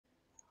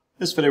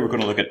This video we're going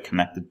to look at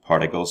connected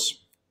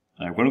particles.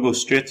 We're going to go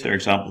straight to our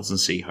examples and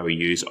see how we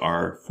use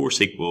our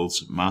force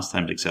equals mass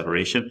times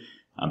acceleration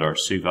and our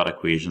SUVAT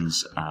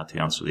equations to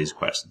answer these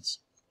questions.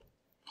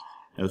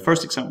 Now, the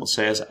first example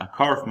says a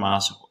car of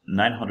mass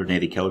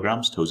 980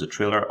 kilograms tows a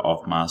trailer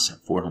of mass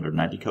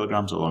 490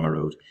 kilograms along a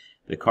road.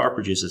 The car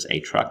produces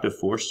a tractive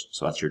force,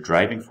 so that's your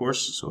driving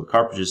force. So the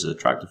car produces a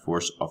tractive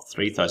force of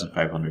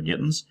 3,500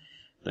 newtons.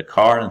 The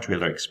car and the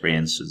trailer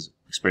experience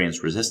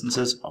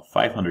resistances of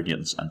 500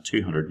 newtons and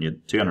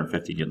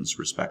 250 newtons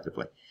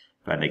respectively.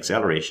 Find the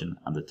acceleration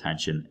and the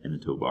tension in the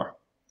toolbar.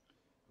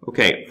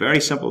 Okay,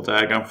 very simple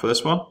diagram for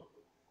this one.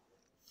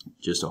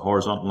 Just a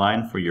horizontal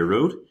line for your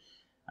road,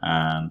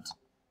 and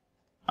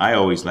I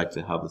always like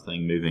to have the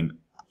thing moving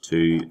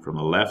from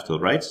the left to the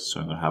right, so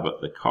I'm going to have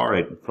the car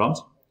out in front.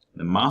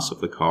 The mass of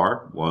the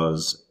car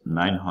was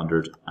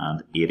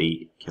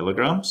 980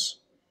 kilograms.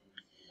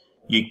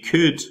 You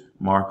could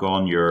mark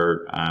on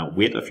your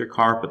weight of your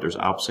car, but there's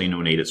absolutely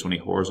no need. It's only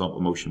horizontal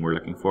motion we're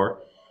looking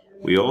for.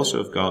 We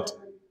also have got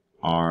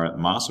our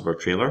mass of our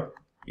trailer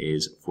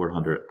is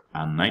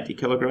 490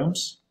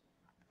 kilograms.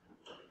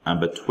 And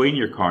between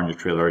your car and your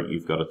trailer,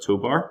 you've got a tow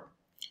bar.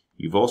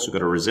 You've also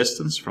got a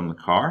resistance from the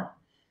car,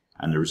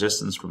 and the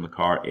resistance from the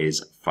car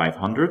is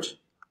 500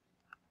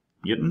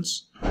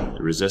 newtons.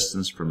 The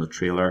resistance from the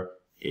trailer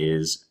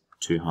is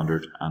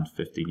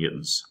 250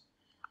 newtons.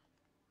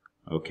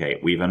 Okay,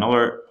 we have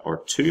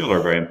two other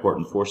very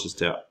important forces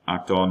to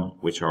act on,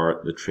 which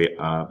are the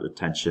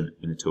tension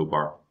in the tow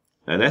bar.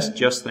 Now let's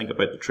just think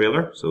about the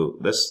trailer. So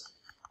this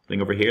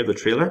thing over here, the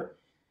trailer.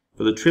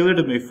 For the trailer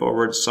to move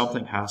forward,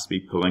 something has to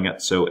be pulling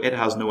it. So it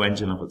has no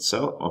engine of its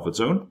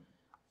own.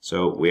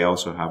 So we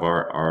also have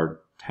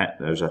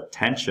there's a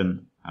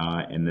tension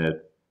in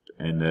the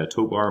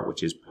tow bar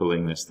which is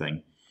pulling this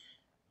thing.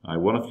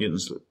 One of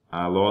Newton's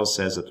laws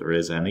says that there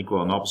is an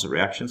equal and opposite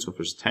reaction. So if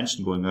there's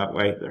tension going that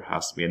way, there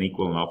has to be an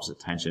equal and opposite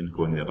tension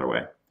going the other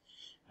way.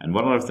 And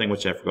one other thing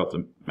which I forgot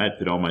to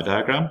put on my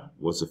diagram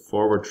was the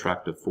forward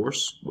tractive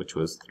force, which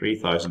was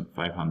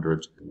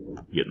 3,500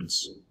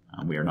 newtons.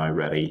 And we are now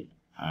ready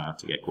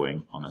to get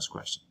going on this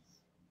question.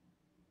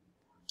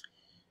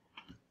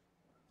 It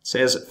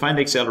says find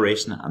the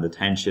acceleration and the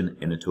tension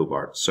in the tow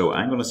bar. So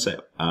I'm going to say,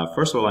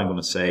 first of all, I'm going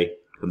to say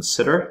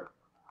consider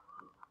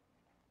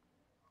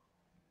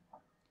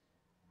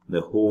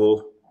the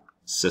whole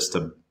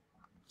system.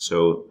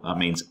 So that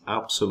means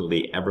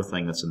absolutely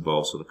everything that's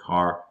involved, so the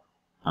car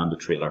and the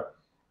trailer.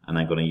 And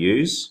I'm going to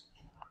use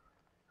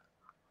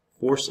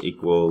force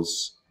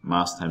equals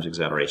mass times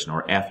acceleration,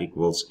 or F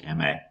equals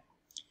ma.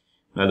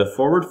 Now the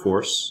forward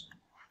force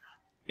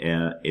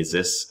is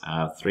this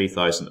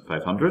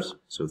 3,500.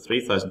 So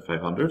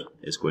 3,500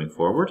 is going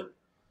forward.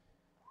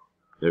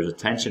 There's a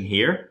tension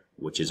here,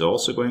 which is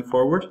also going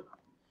forward.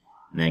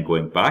 And then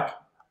going back,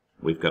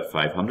 we've got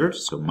 500,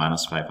 so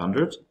minus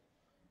 500.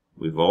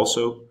 We've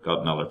also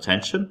got another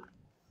tension,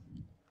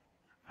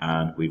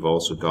 and we've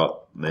also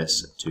got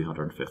this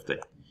 250.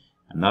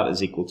 And that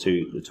is equal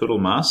to the total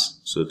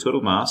mass. So the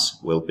total mass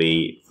will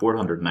be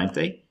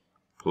 490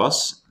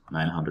 plus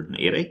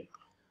 980.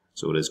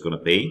 So it is going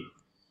to be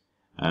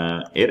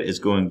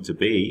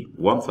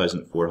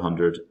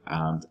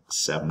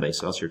 1,470.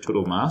 So that's your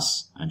total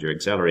mass, and your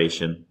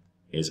acceleration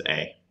is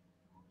A.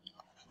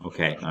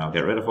 Okay, now I'll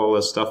get rid of all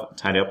this stuff and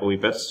tidy up a wee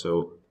bit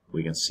so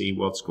we can see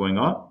what's going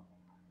on.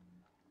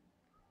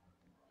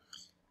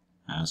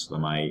 So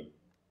my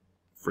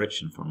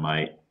friction from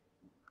my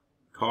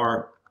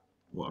car,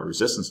 well,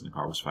 resistance in the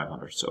car was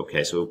 500. So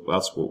okay, so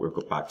that's what we'll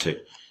go back to.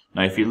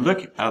 Now, if you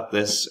look at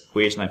this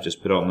equation I've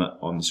just put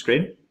on the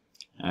screen,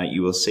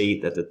 you will see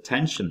that the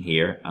tension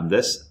here and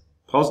this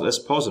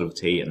positive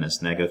T and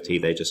this negative T,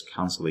 they just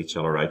cancel each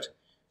other out.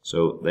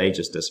 So they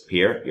just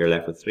disappear. You're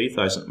left with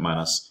 3,000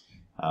 minus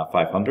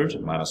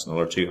 500 minus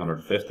another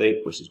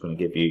 250, which is going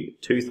to give you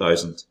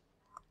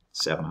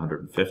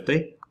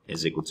 2,750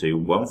 is equal to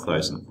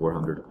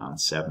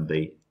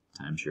 1,470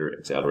 times your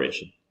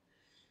acceleration.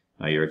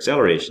 Now your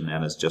acceleration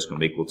then is just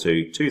going to be equal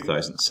to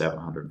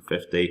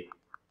 2,750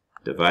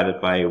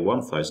 divided by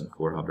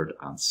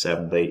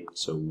 1,470.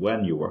 So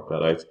when you work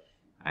that out,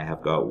 I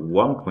have got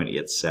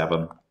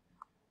 1.87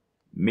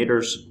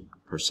 meters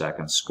per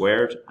second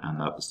squared, and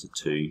that is the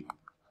 2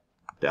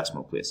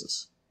 decimal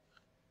places.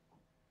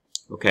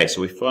 Okay,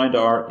 so we found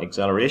our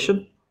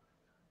acceleration.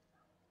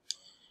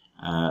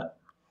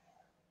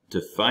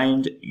 To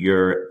find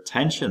your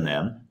tension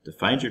then,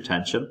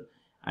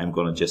 I'm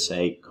going to just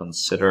say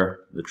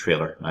consider the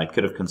trailer. Now I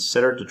could have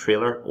considered the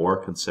trailer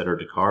or considered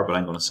the car, but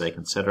I'm going to say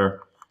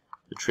consider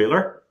the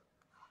trailer.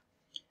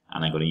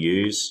 And I'm going to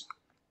use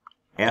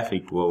F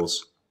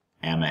equals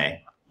ma.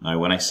 Now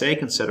when I say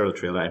consider the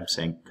trailer, I'm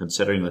saying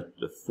considering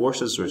the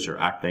forces which are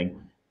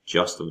acting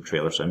just on the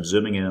trailer. So I'm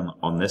zooming in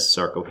on this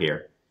circle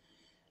here.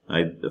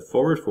 Now the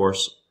forward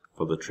force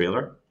for the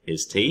trailer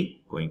is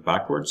T, going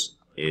backwards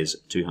is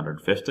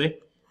 250.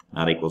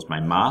 That equals my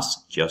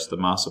mass, just the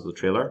mass of the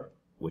trailer,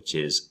 which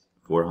is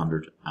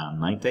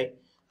 490,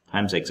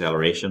 times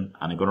acceleration.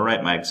 And I'm going to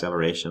write my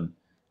acceleration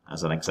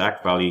as an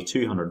exact value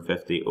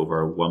 250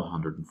 over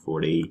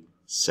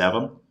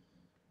 147.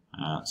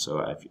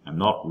 So I'm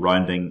not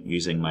rounding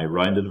using my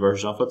rounded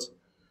version of it.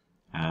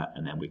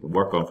 And then we can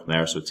work on from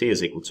there. So t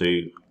is equal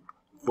to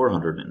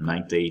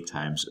 490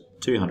 times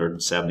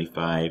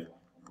 275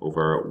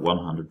 over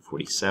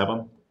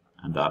 147.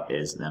 And that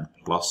is then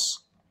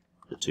plus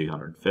the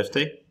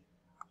 250.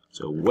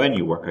 So when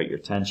you work out your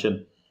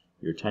tension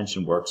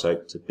works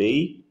out to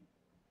be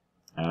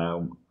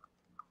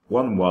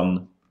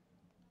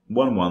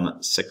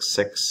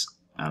 1166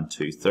 and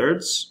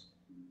 2/3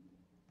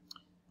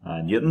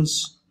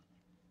 newtons.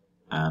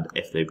 And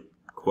if they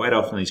quite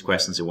often these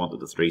questions they wanted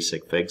the 3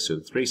 sig figs, so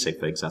the 3 sig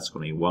figs, that's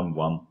going to be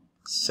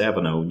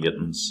 1170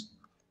 newtons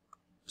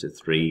to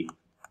 3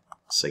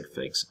 sig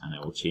figs, and I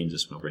will change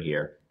this one over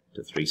here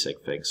to 3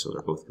 sig figs so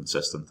they're both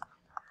consistent.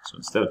 So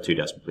instead of 2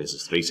 decimal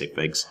places, 3 sig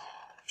figs,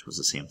 which was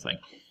the same thing.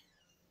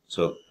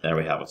 So there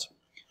we have it.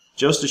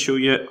 Just to show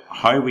you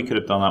how we could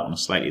have done that in a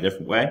slightly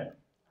different way.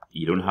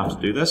 You don't have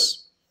to do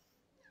this,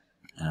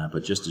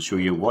 but just to show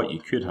you what you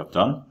could have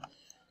done,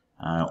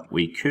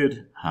 we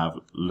could have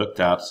looked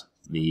at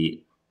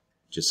the,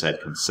 just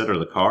said consider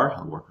the car.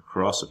 I'll work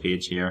across the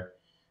page here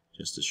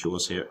just to show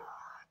us here.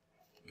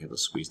 Get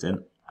this squeezed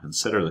in.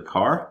 Consider the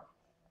car.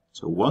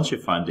 So once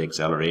you've found the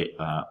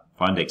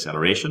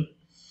acceleration,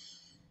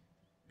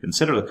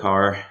 consider the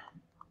car,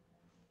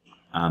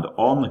 and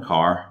on the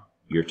car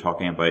you're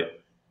talking about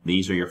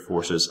these are your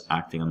forces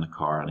acting on the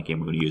car, and again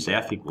we're going to use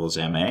F equals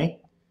ma.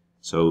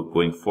 So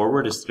going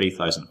forward is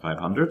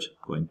 3,500,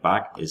 going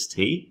back is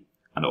t,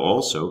 and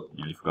also,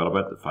 nearly forgot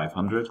about the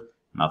 500, and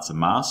that's the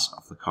mass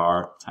of the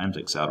car times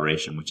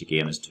acceleration, which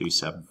again is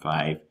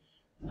 275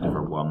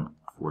 over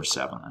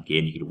 147.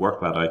 Again, you could work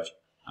that out,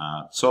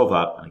 solve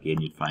that, and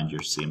again you'd find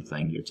your same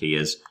thing. Your t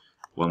is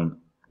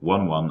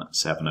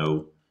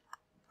 1170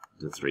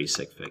 to 3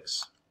 sig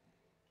figs.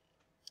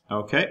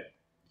 Okay,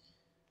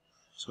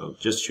 so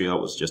just to show you that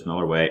was just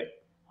another way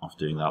of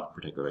doing that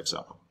particular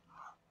example.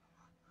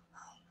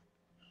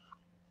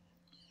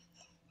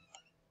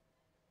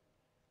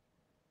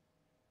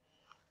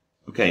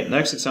 Okay,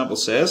 next example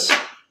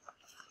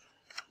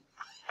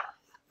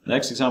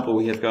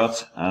we have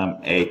got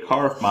a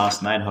car of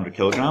mass 900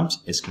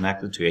 kilograms is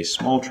connected to a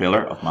small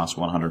trailer of mass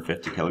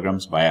 150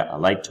 kilograms via a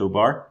light tow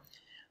bar.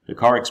 The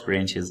car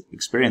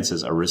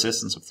experiences a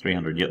resistance of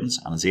 300 newtons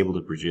and is able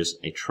to produce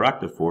a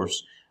tractive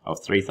force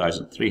of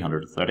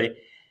 3,330.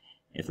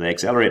 If they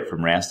accelerate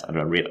from rest at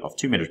a rate of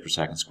 2 meters per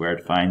second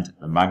squared, find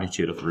the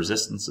magnitude of the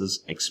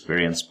resistances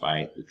experienced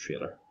by the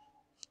trailer.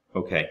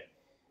 Okay,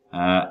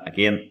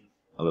 again,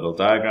 a little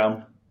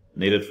diagram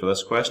needed for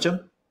this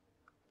question.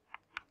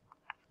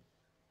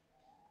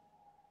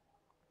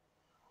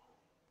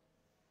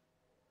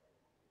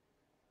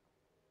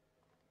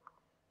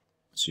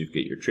 So you've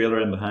got your trailer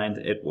in behind.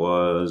 It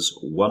was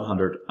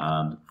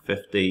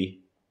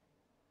 150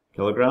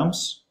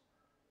 kilograms.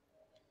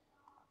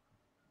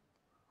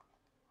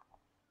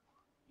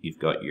 You've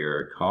got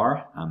your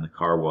car, and the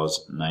car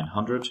was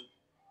 900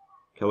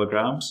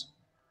 kilograms.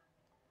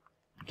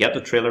 To get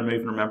the trailer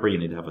moving, remember, you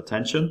need to have a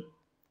tension,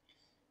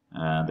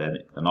 and then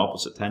an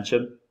opposite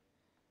tension,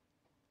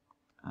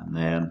 and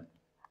then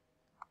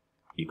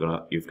you've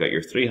got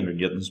your 300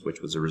 newtons,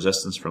 which was the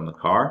resistance from the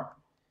car,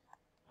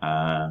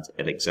 and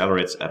it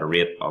accelerates at a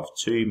rate of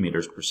 2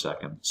 meters per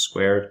second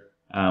squared,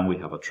 and we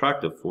have a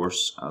tractive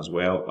force as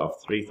well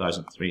of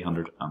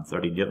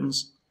 3,330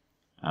 newtons,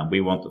 and we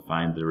want to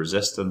find the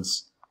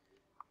resistance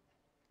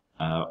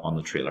on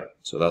the trailer.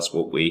 So that's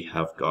what we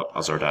have got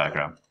as our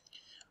diagram.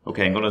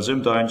 Okay, I'm going to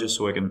zoom down just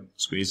so I can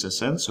squeeze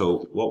this in.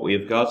 So what we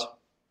have got,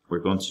 we're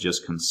going to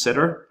just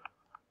consider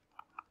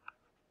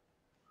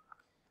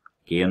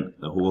again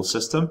the whole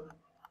system,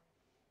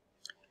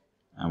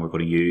 and we're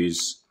going to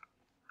use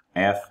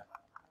F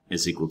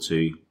is equal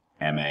to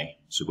ma.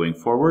 So going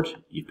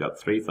forward, you've got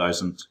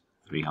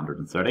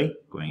 3,330.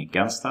 Going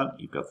against that,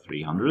 you've got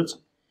 300.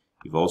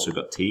 You've also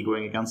got t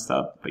going against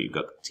that, but you've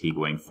got t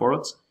going for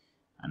it,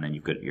 and then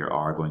you've got your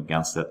r going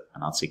against it,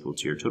 and that's equal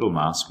to your total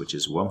mass, which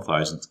is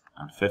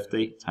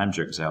 1,050 times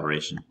your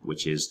acceleration,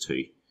 which is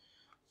 2.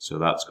 So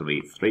that's going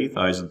to be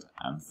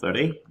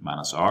 3,030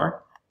 minus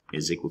r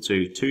is equal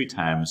to 2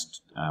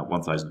 times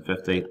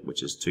 1,050,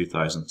 which is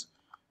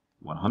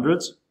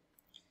 2,100.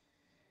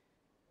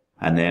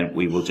 And then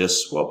we will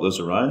just swap those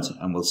around,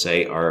 and we'll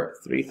say our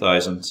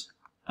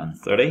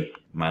 3,030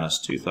 minus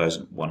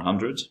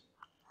 2,100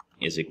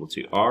 is equal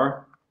to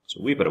r. So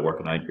we better work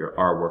it out. Your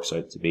r works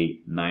out to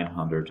be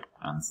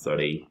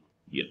 930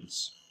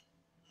 newtons.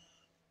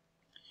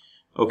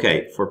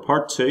 Okay, for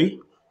part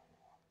two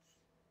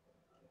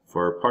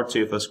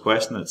of this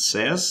question, it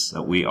says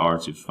that we are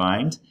to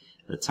find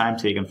the time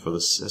taken for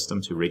the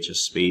system to reach a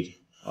speed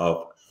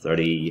of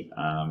 30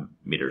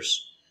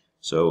 meters.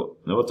 So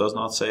no, it does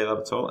not say that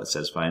at all. It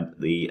says find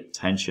the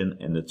tension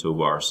in the tow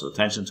bar. So the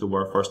tension tow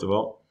bar, first of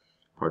all,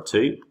 part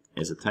two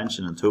is the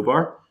tension in tow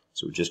bar.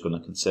 So we're just going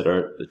to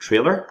consider the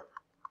trailer.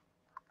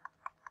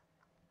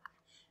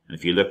 And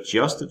if you look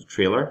just at the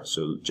trailer,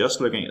 so just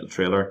looking at the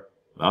trailer,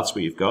 that's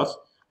what you've got.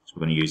 So So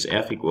we're going to use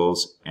F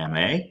equals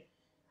MA.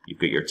 You've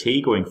got your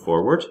T going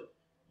forward,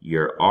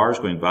 your R's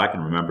going back,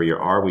 and remember your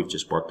R we've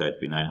just worked out to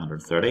be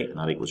 930, and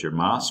that equals your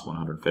mass,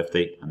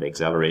 150, and the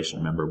acceleration,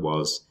 remember,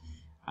 was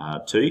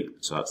 2.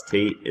 So that's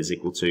T is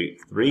equal to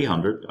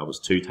 300, that was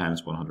 2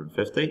 times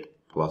 150,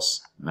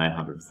 plus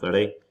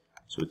 930.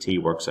 So T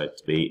works out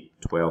to be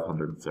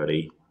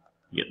 1230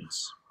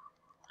 newtons.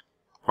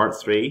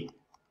 Part 3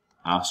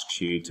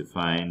 asks you to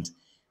find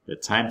the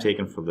time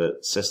taken for the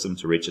system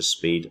to reach a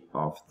speed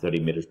of 30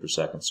 meters per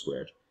second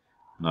squared.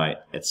 Now,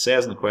 it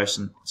says in the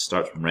question, it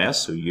starts from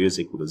rest, so U is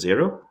equal to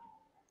 0.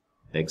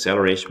 The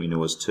acceleration we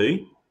know is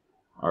 2.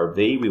 Our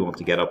V we want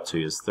to get up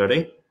to is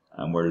 30,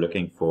 and we're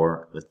looking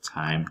for the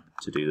time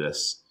to do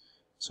this.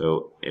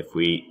 So if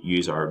we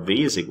use our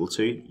V is equal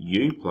to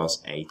U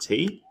plus AT,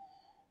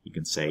 you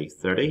can say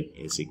 30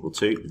 is equal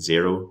to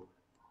 0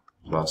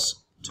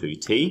 plus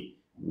 2T.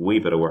 Wee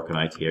bit of working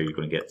out here, you're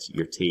going to get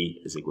your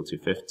T is equal to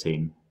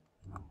 15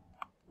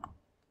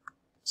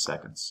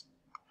 seconds.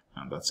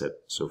 And that's it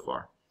so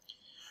far.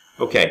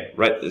 Okay,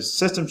 right, the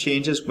system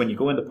changes. When you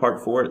go into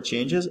part 4, it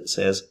changes. It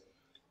says,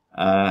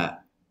 at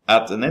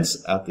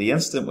the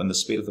instant when the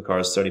speed of the car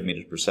is 30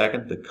 meters per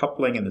second, the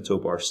coupling in the tow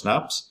bar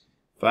snaps.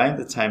 Find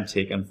the time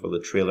taken for the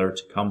trailer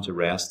to come to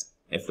rest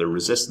if the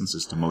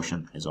resistances to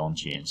motion is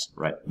unchanged.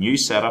 Right, new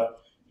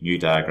setup, new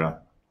diagram.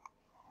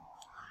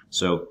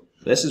 So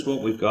this is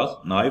what we've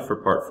got now for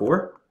part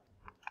 4.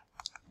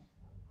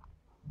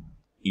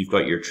 You've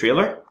got your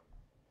trailer.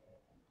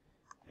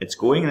 It's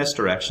going in this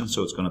direction,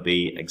 so it's going to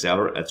be there's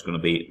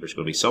going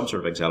to be some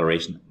sort of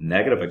acceleration,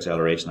 negative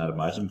acceleration, I'd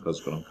imagine, because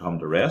it's going to come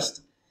to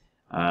rest.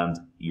 And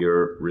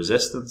your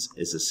resistance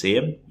is the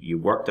same. You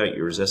worked out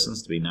your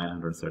resistance to be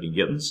 930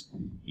 newtons.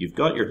 You've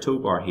got your tow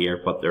bar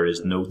here, but there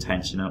is no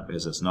tension in it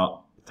because it's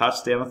not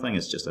attached to anything.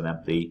 It's just an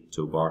empty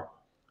tow bar.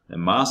 The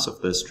mass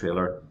of this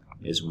trailer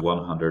is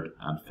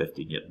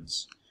 150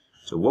 newtons.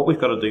 So what we've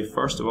got to do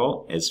first of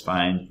all is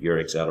find your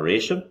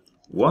acceleration.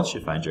 Once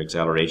you find your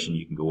acceleration,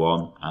 you can go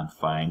on and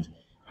find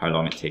how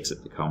long it takes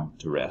it to come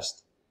to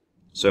rest.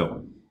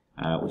 So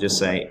we'll just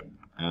say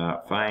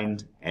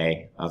find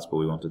A. That's what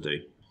we want to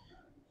do.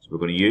 So we're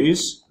going to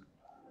use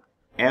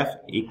F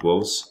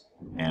equals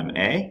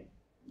MA.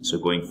 So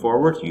going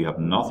forward, you have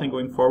nothing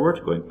going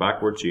forward. Going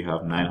backwards, you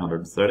have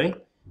 930.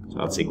 So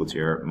that's equal to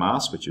your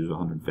mass, which is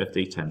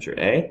 150 times your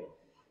A.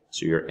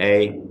 So your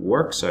A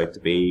works out to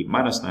be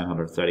minus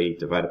 930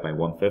 divided by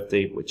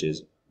 150, which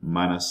is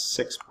minus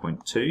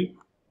 6.2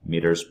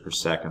 meters per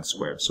second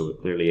squared. So it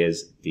clearly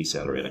is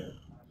decelerating.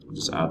 We'll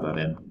just add that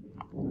in,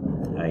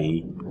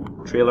 i.e.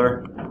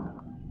 trailer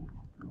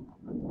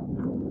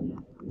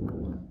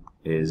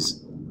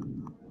is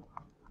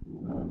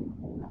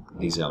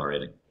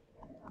decelerating.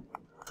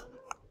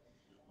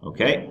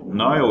 Okay,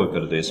 now all we've got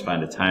to do is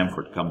find a time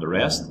for it to come to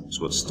rest.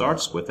 So it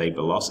starts with a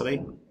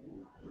velocity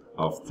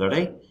of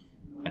 30.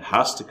 It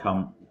has to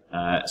come,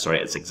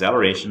 its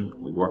acceleration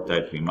we worked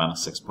out to be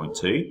minus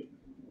 6.2.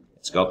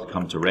 It's got to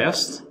come to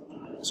rest,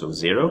 so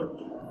 0.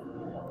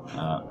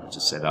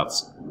 Just say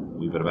that's a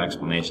wee bit of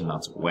explanation.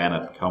 That's when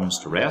it comes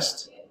to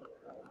rest.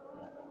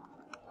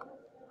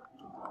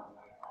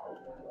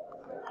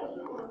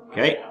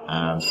 Okay,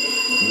 and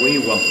we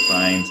want to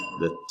find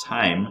the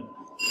time.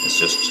 Let's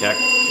just check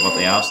what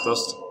they asked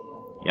us.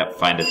 Yep,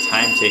 find a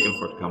time taken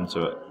for it to come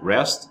to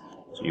rest.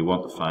 So you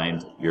want to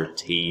find your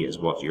T is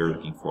what you're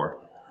looking for.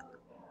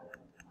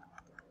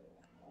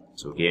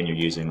 So again, you're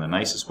using the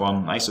nicest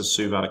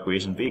SUVAT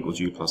equation, V equals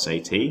U plus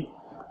AT.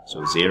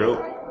 So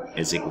 0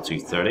 is equal to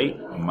 30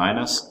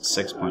 minus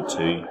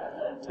 6.2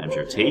 times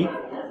your T,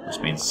 which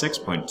means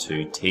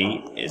 6.2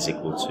 T is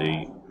equal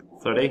to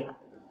 30.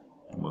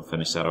 And we'll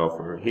finish that off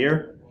over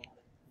here.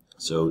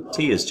 So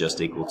T is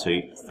just equal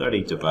to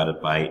 30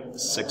 divided by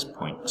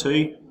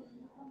 6.2,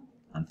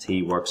 and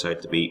T works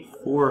out to be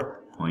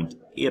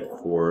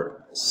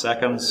 4.84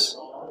 seconds,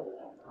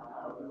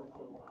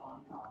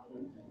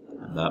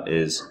 and that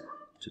is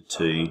to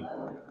 2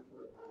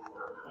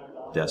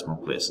 decimal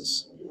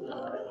places.